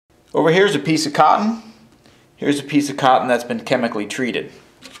Over here's a piece of cotton. Here's a piece of cotton that's been chemically treated.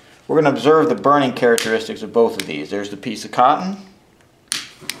 We're going to observe the burning characteristics of both of these. There's the piece of cotton.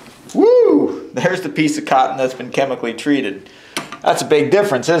 Woo! There's the piece of cotton that's been chemically treated. That's a big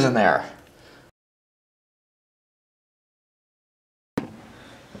difference, isn't there?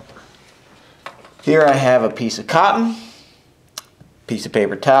 Here I have a piece of cotton, piece of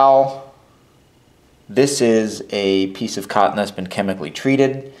paper towel. This is a piece of cotton that's been chemically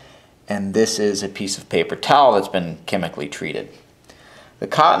treated, and this is a piece of paper towel that's been chemically treated. The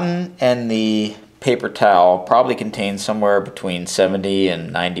cotton and the paper towel probably contain somewhere between 70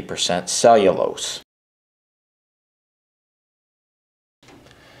 and 90% cellulose.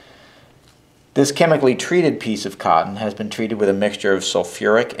 This chemically treated piece of cotton has been treated with a mixture of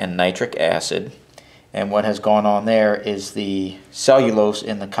sulfuric and nitric acid, and what has gone on there is the cellulose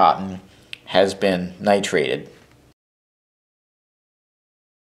in the cotton has been nitrated.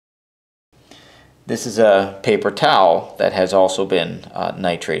 This is a paper towel that has also been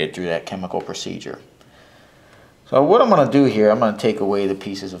nitrated through that chemical procedure. So what I'm going to do here, I'm going to take away the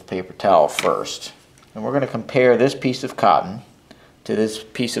pieces of paper towel first. And we're going to compare this piece of cotton to this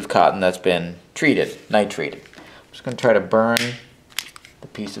piece of cotton that's been treated, nitrated. I'm just going to try to burn the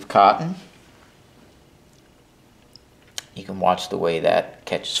piece of cotton. You can watch the way that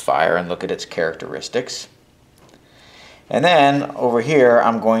catches fire and look at its characteristics. And then over here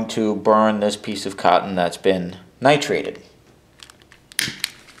I'm going to burn this piece of cotton that's been nitrated.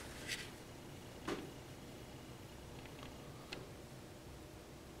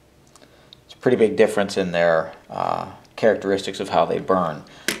 It's a pretty big difference in their characteristics of how they burn.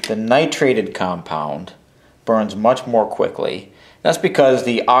 The nitrated compound burns much more quickly. That's because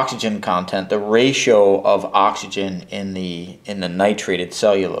the oxygen content, the ratio of oxygen in the nitrated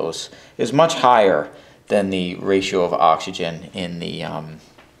cellulose is much higher than the ratio of oxygen in the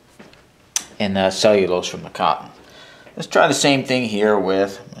cellulose from the cotton. Let's try the same thing here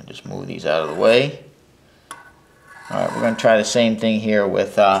with, I'll just move these out of the way. Alright, we're going to try the same thing here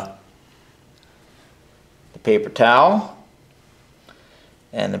with the paper towel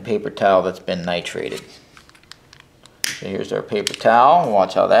and the paper towel that's been nitrated. So here's our paper towel.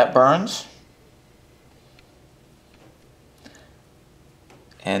 Watch how that burns.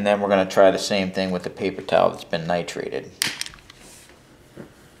 And then we're going to try the same thing with the paper towel that's been nitrated.